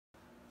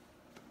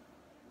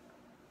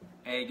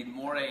Hey, good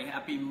morning.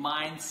 Happy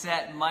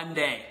Mindset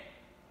Monday.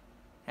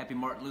 Happy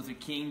Martin Luther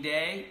King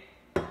Day.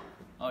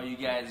 All you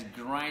guys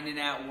grinding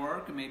at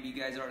work, or maybe you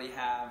guys already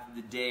have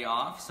the day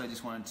off, so I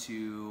just wanted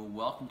to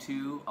welcome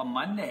to a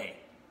Monday.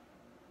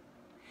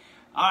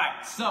 All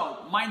right, so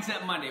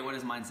Mindset Monday. What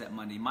is Mindset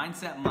Monday?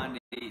 Mindset Monday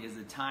is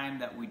a time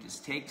that we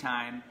just take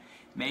time,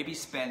 maybe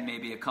spend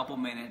maybe a couple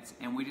minutes,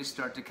 and we just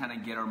start to kind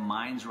of get our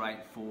minds right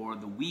for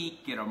the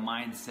week, get our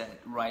mindset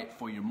right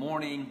for your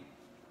morning.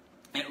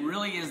 It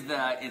really is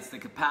it's the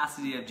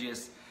capacity of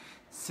just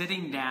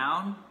sitting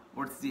down,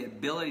 or it's the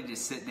ability to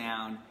sit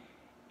down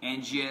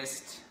and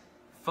just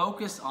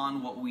focus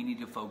on what we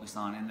need to focus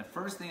on. And the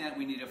first thing that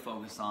we need to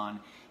focus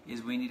on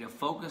is we need to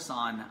focus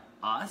on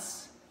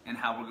us and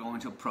how we're going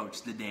to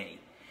approach the day.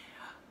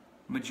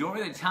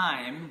 Majority of the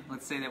time,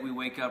 let's say that we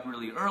wake up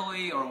really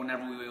early, or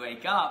whenever we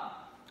wake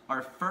up,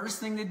 our first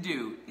thing to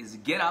do is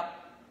get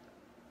up.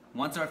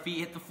 Once our feet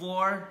hit the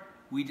floor,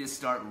 we just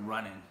start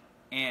running.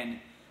 And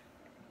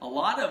a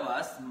lot of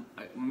us,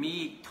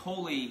 me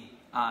totally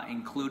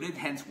included,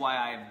 hence why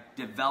I've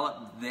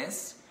developed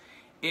this,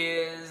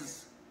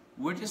 is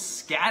we're just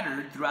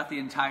scattered throughout the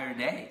entire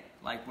day.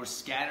 Like, we're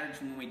scattered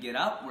when we get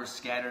up, we're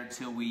scattered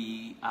till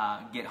we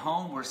get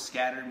home, we're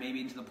scattered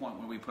maybe to the point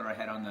where we put our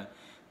head on the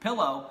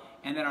pillow,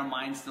 and then our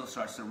mind still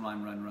starts to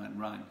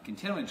run,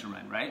 continuing to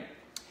run, right?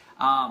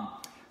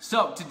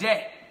 So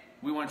today,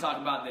 we want to talk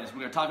about this. We're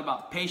going to talk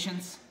about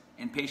patience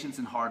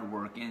and hard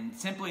work. And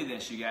simply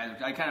this, you guys,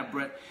 I kind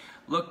of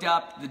looked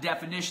up the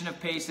definition of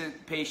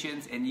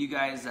patience, and you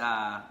guys,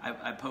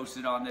 I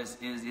posted on this,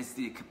 it's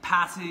the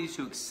capacity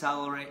to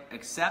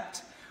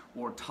accept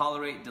or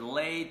tolerate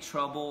delay,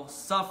 trouble,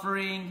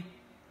 suffering,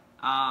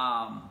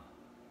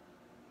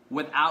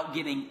 without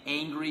getting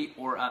angry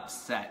or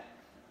upset.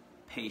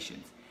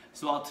 Patience.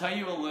 So I'll tell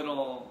you a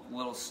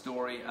little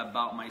story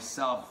about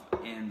myself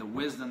and the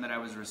wisdom that I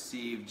was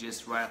received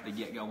just right at the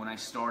get-go when I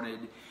started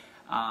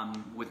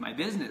with my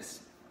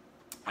business.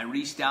 I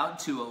reached out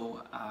to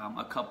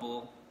a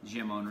couple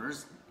gym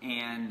owners,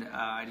 and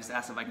I just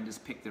asked if I can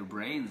just pick their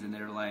brains, and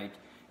they're like,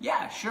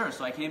 yeah, sure.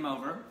 So I came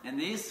over, and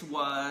this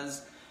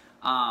was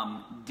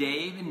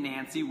Dave and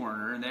Nancy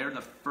Werner, and they're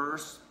the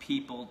first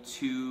people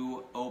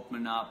to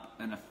open up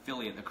an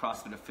affiliate, the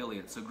CrossFit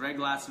affiliate. So Greg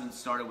Glassman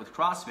started with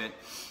CrossFit,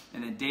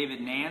 and then Dave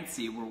and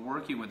Nancy were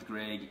working with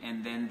Greg,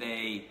 and then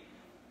they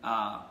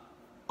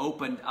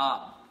opened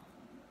up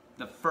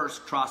the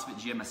first CrossFit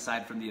gym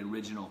aside from the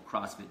original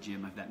CrossFit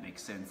gym, if that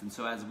makes sense. And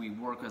so as we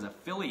work as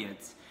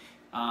affiliates,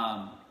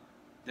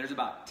 there's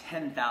about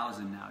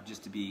 10,000 now,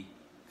 just to be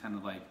kind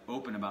of like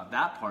open about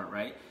that part,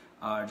 right?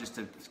 Just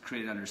to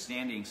create an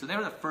understanding. So they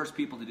were the first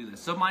people to do this.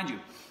 So mind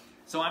you,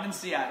 so I'm in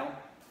Seattle,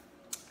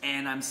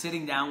 and I'm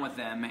sitting down with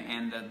them,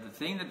 and the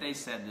thing that they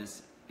said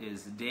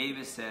is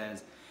Davis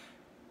says,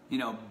 you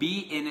know, be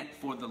in it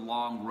for the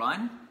long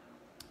run.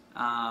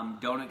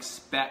 Don't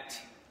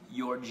expect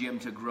your gym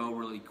to grow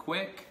really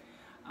quick,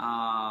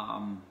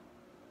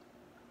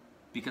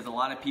 because a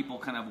lot of people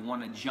kind of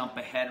want to jump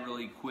ahead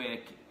really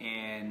quick,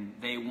 and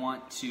they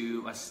want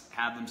to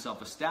have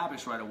themselves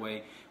established right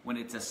away when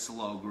it's a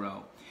slow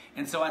grow.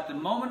 And so at the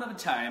moment of the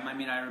time, I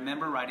mean, I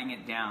remember writing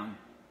it down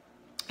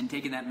and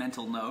taking that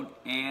mental note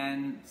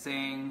and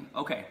saying,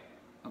 okay,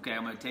 I'm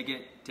going to take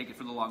it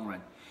for the long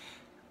run.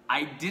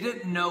 I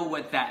didn't know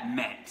what that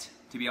meant,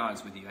 to be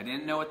honest with you. I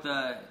didn't know what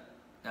the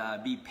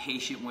be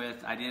patient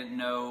with. I didn't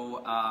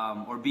know,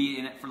 or be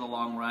in it for the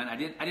long run. I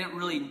didn't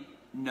really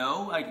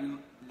know. Like,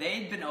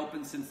 they'd been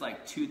open since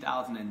like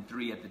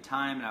 2003 at the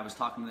time, and I was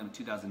talking to them in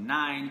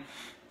 2009.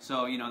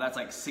 So, you know, that's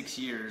like 6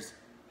 years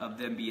of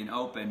them being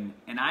open,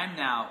 and I'm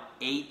now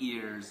 8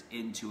 years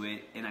into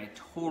it, and I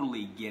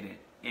totally get it.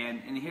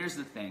 And here's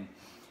the thing.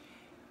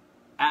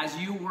 As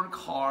you work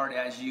hard,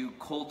 as you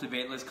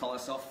cultivate, let's call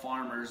ourselves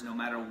farmers, no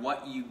matter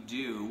what you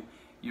do,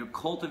 you're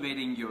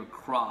cultivating your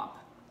crop.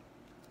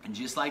 And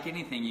just like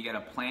anything, you got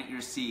to plant your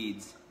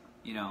seeds,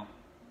 you know,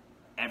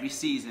 every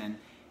season.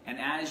 And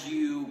as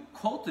you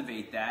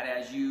cultivate that,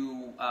 as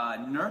you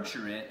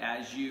nurture it,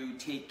 as you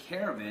take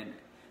care of it,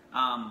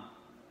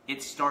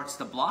 it starts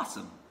to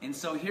blossom. And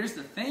so here's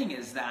the thing,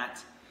 is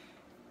that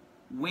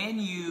when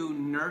you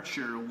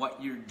nurture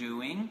what you're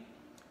doing,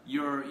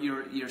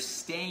 you're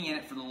staying in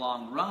it for the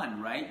long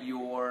run, right?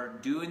 You're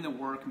doing the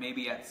work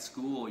maybe at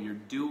school. You're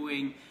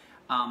doing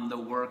the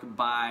work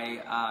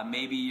by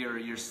maybe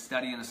you're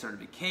studying a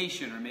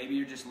certification, or maybe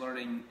you're just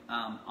learning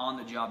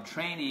on-the-job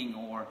training,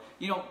 or,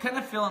 you know, kind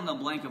of fill in the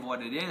blank of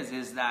what it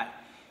is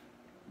that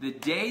the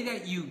day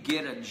that you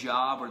get a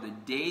job, or the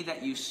day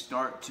that you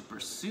start to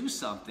pursue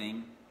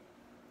something,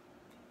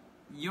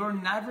 you're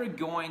never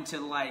going to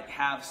like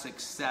have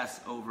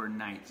success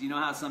overnight. You know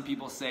how some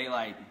people say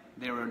like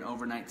they were an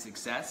overnight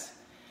success?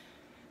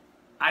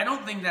 I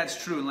don't think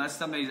that's true unless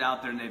somebody's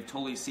out there and they've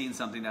totally seen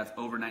something that's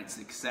overnight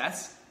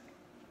success.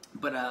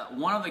 But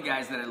one of the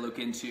guys that I look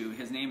into,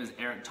 his name is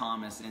Eric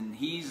Thomas, and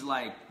he's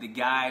like the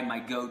guy, my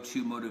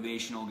go-to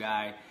motivational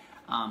guy.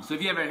 So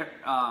if you ever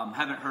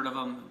haven't heard of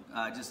him,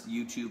 just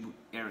YouTube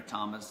Eric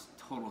Thomas,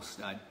 total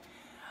stud.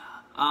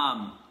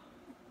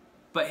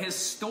 But his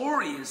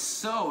story is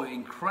so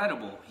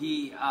incredible.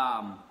 He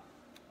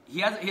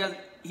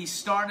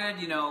started,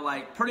 you know,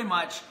 like pretty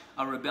much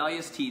a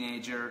rebellious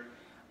teenager,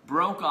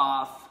 broke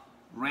off,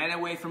 ran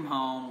away from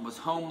home, was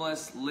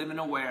homeless, lived in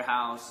a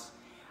warehouse,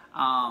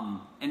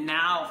 and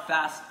now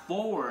fast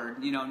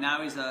forward, you know,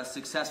 now he's a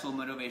successful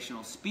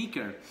motivational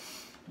speaker.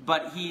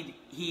 But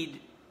he'd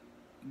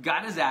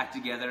got his act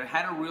together,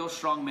 had a real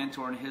strong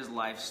mentor in his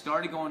life,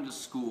 started going to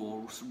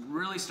school,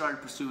 really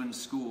started pursuing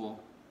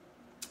school,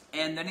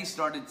 and then he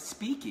started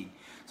speaking.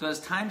 So as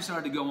time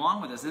started to go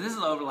on with this, and this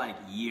is over like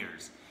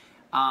years,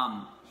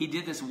 he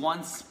did this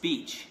one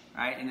speech,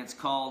 right? And it's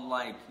called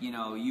like, you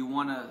know, you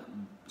want to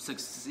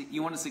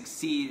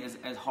succeed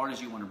as hard as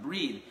you want to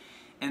breathe.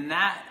 And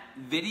that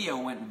video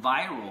went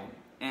viral,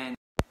 and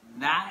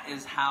that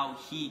is how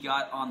he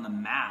got on the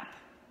map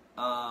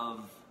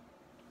of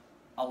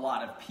a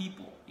lot of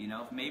people. You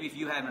know, maybe if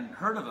you haven't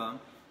heard of him,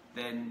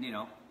 then, you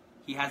know,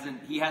 he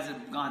hasn't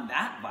gone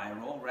that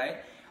viral, right?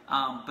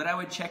 But I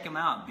would check him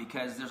out,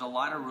 because there's a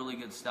lot of really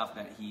good stuff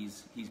that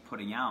he's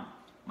putting out.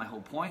 My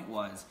whole point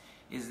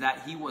is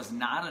that he was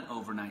not an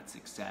overnight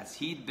success.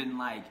 He'd been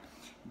like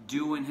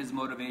doing his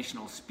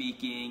motivational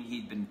speaking.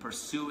 He'd been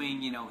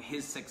pursuing, you know,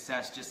 his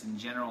success just in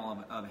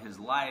general of his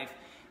life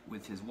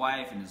with his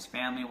wife and his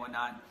family and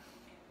whatnot.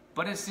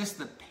 But it's just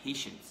the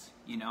patience,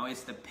 you know,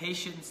 it's the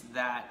patience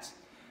that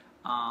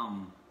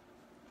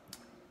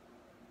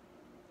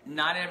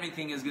not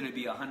everything is going to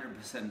be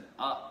 100%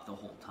 up the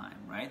whole time,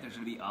 right? There's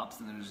going to be ups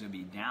and there's going to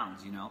be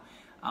downs, you know.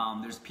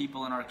 There's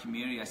people in our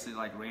community. I see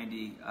like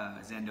Randy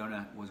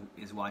Zandona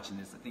is watching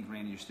this. I think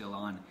Randy, you're still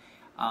on.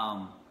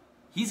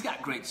 He's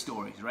got great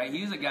stories, right?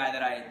 He's a guy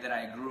that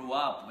I grew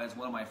up as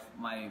one of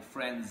my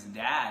friends'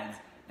 dads,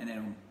 and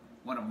then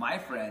one of my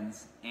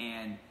friends,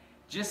 and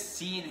just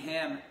seeing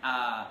him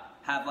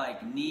have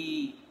like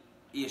knee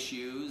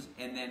issues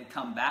and then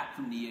come back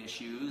from knee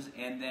issues,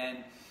 and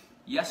then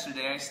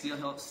yesterday I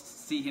still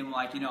see him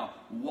like, you know,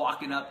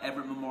 walking up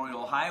Everett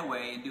Memorial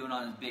Highway and doing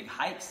all his big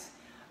hikes.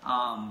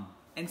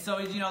 And so,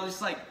 you know,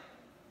 it's like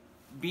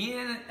being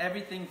in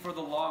everything for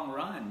the long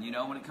run, you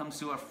know, when it comes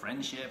to a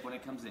friendship, when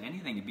it comes to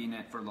anything, being in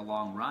it for the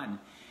long run.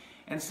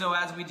 And so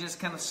as we just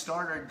kind of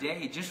start our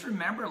day, just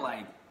remember,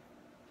 like,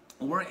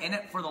 we're in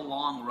it for the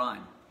long run.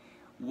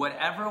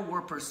 Whatever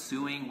we're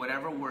pursuing,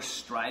 whatever we're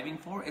striving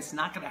for, it's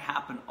not going to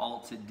happen all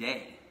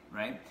today,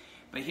 right?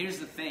 But here's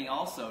the thing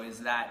also, is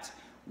that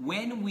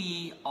when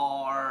we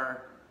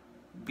are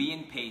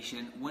being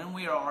patient, when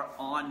we are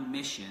on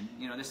mission,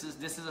 you know, this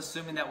is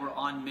assuming that we're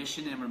on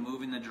mission and we're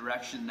moving the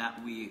direction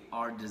that we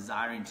are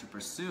desiring to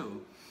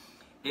pursue,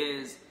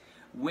 is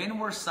when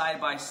we're side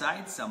by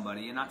side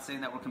somebody, and not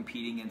saying that we're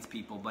competing against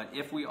people, but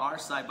if we are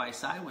side by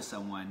side with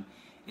someone,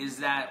 is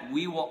that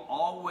we will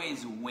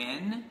always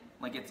win.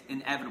 Like, it's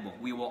inevitable.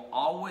 We will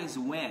always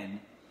win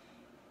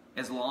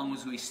as long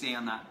as we stay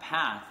on that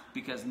path,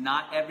 because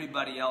not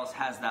everybody else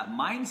has that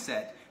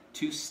mindset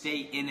to stay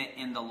in it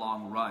in the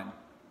long run,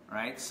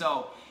 right?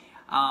 So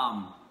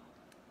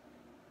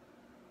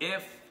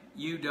if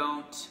you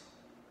don't,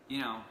 you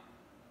know,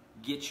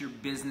 get your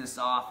business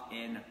off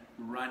and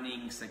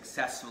running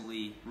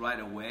successfully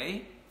right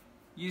away,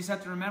 you just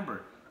have to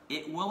remember,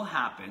 it will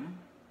happen,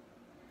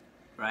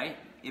 right?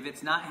 If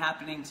it's not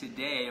happening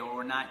today, or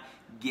we're not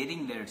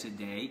getting there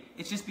today,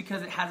 it's just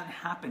because it hasn't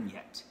happened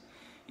yet.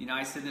 You know,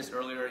 I said this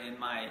earlier in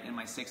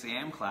my 6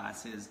 a.m.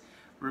 class, is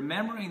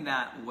remembering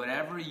that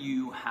whatever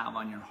you have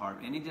on your heart,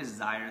 any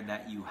desire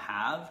that you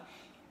have,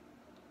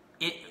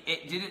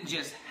 it didn't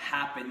just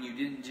happen. You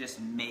didn't just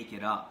make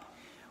it up.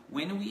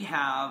 When we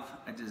have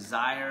a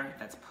desire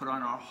that's put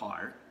on our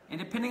heart, and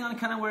depending on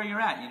kind of where you're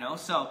at, you know,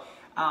 so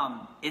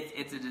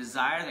it's a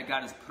desire that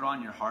God has put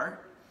on your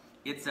heart.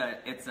 It's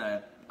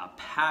a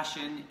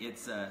passion.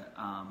 It's a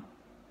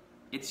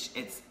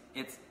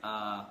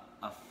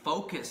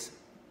focus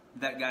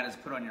that God has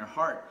put on your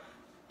heart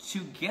to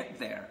get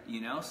there,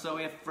 you know. So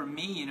if for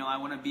me, you know, I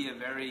want to be a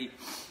very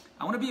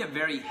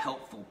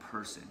helpful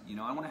person. You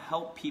know, I want to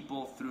help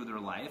people through their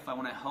life. I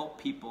want to help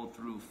people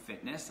through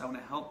fitness. I want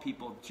to help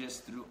people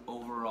just through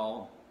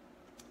overall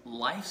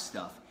life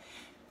stuff.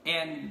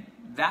 And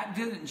that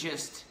didn't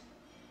just,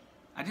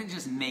 I didn't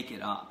just make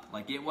it up.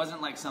 Like, it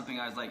wasn't like something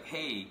I was like,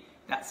 hey,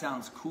 that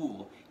sounds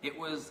cool. It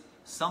was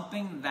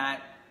something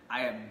that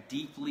I have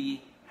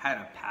deeply had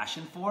a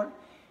passion for,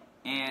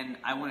 and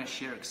I want to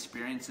share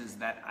experiences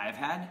that I've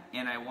had,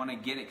 and I want to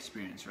get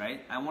experience,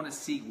 right? I want to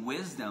seek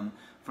wisdom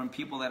from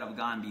people that have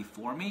gone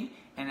before me,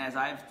 and as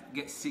I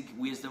seek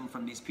wisdom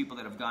from these people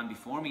that have gone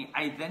before me,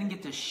 I then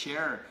get to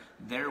share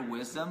their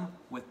wisdom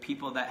with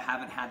people that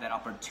haven't had that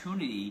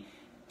opportunity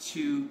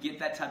to get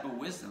that type of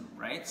wisdom,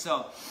 right?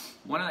 So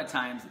one of the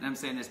times, and I'm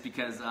saying this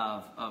because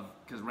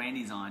because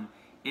Randy's on,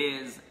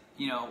 is,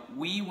 you know,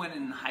 we went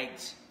and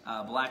hiked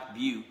Black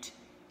Butte,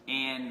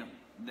 and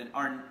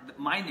our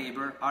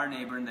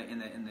neighbor in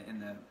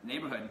the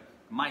neighborhood,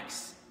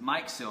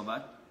 Mike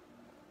Silva,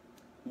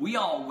 we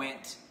all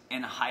went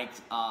and hiked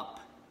up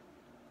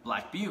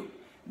Black Butte.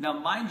 Now,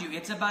 mind you,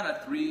 it's about I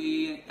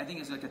think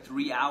it's like a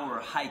 3-hour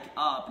hike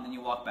up, and then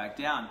you walk back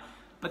down.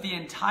 But the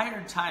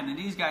entire time, and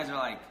these guys are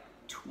like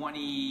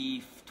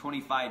 20,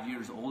 25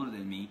 years older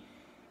than me,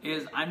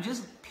 is I'm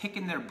just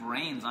picking their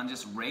brains on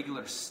just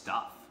regular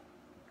stuff.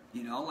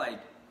 You know, like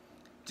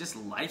just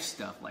life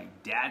stuff, like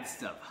dad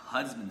stuff,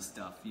 husband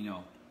stuff, you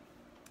know,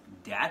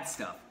 dad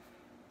stuff,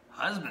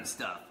 husband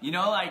stuff, you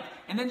know, like,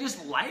 and then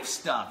just life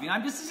stuff. You know,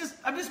 I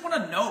just want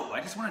to know. I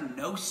just want to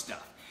know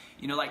stuff.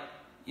 You know, like,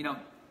 you know,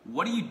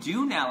 what do you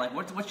do now? Like,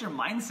 what's your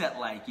mindset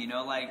like? You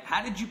know, like,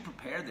 how did you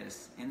prepare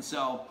this? And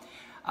so,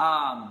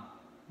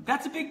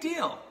 that's a big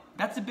deal.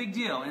 That's a big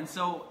deal. And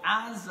so,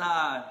 as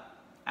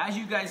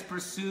you guys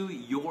pursue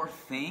your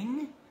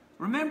thing,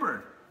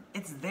 remember,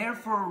 it's there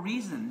for a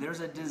reason. There's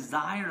a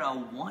desire, a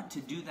want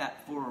to do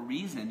that for a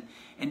reason.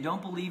 And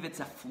don't believe it's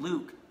a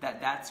fluke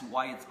that's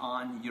why it's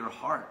on your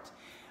heart.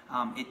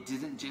 It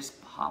didn't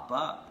just pop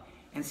up.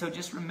 And so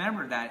just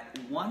remember that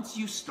once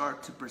you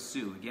start to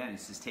pursue, again,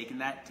 it's just taking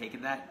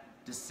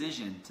that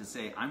decision to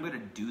say, I'm going to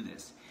do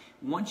this.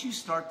 Once you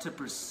start to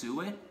pursue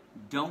it,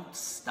 don't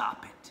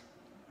stop it.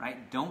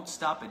 Right? Don't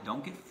stop it.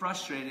 Don't get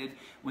frustrated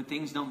when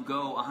things don't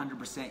go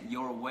 100%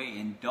 your way.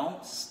 And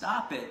don't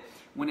stop it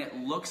when it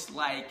looks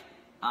like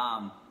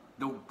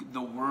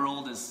the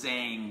world is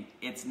saying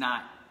it's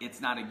not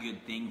a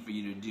good thing for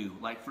you to do.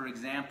 Like, for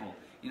example,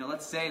 you know,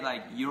 let's say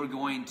like you're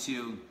going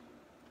to,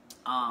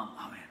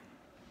 oh man,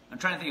 I'm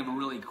trying to think of a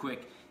really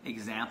quick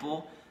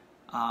example.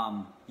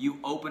 You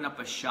open up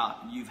a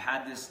shop. You've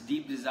had this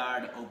deep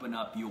desire to open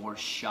up your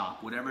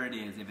shop, whatever it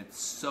is. If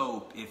it's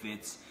soap, if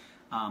it's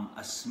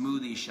a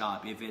smoothie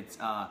shop, if it's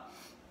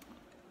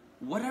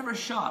whatever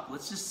shop,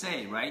 let's just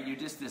say, right? You're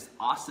just this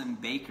awesome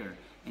baker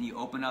and you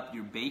open up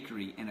your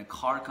bakery and a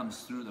car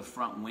comes through the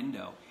front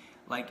window.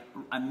 Like,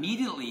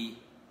 immediately,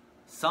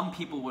 some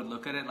people would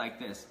look at it like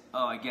this.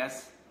 Oh, I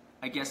guess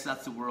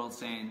that's the world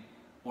saying,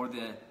 or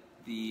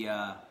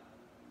yeah,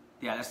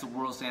 that's the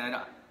world saying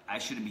I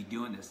shouldn't be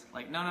doing this.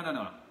 Like,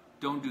 no.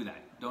 Don't do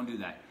that. Don't do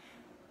that.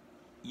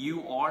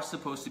 You are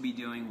supposed to be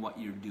doing what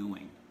you're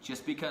doing.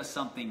 Just because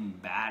something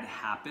bad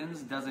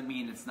happens doesn't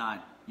mean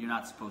you're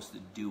not supposed to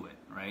do it,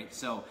 right?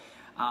 So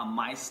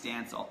my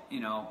stance, you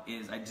know,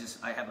 is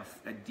I have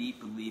a deep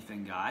belief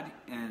in God,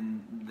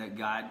 and that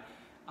God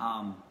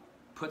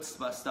puts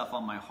stuff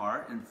on my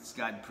heart, and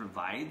God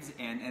provides,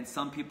 and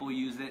some people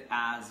use it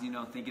as, you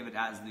know, think of it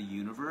as the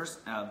universe,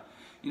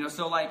 you know,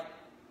 so like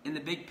in the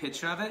big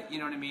picture of it, you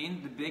know what I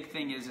mean? The big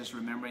thing is just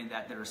remembering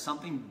that there is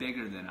something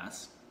bigger than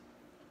us,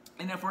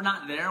 and if we're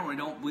not there,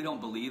 we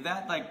don't believe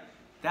that, like,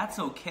 that's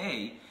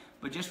okay,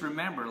 but just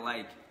remember,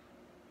 like,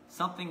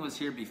 something was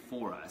here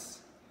before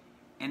us.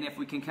 And if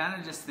we can kind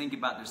of just think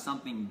about there's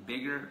something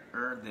bigger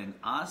than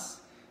us,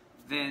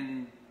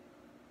 then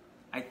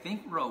I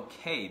think we're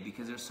okay,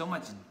 because there's so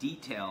much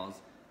details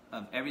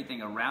of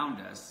everything around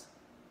us.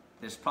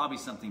 There's probably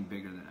something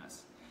bigger than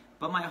us.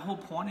 But my whole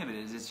point of it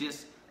is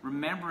just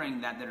remembering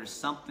that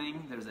there's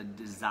a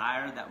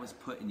desire that was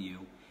put in you,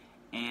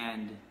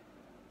 and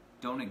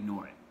don't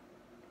ignore it,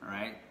 all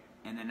right?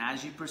 And then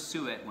as you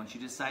pursue it, once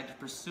you decide to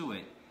pursue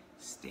it,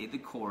 stay the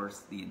course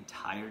the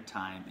entire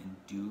time and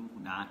do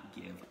not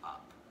give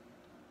up.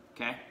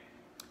 Okay?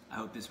 I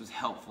hope this was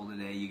helpful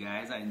today, you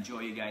guys. I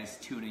enjoy you guys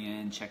tuning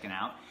in, checking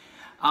out.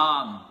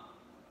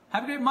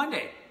 Have a great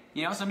Monday.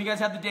 You know, some of you guys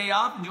have the day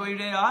off. Enjoy your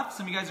day off.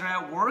 Some of you guys are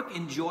at work.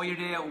 Enjoy your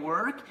day at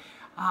work.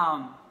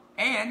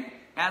 And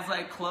as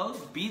I close,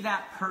 be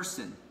that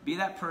person. Be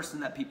that person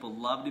that people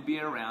love to be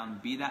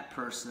around. Be that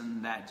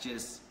person that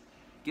just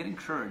get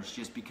encouraged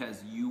just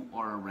because you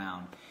are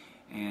around.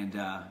 And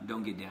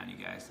don't get down, you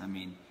guys. I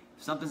mean,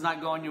 if something's not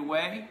going your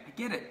way, I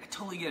get it. I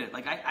totally get it.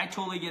 Like, I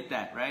totally get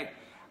that, right?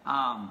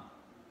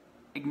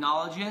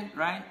 Acknowledge it,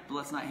 right? But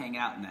let's not hang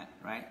out in that,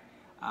 right?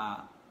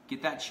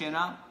 Get that chin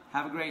up.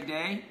 Have a great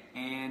day.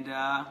 And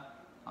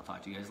I'll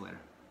talk to you guys later.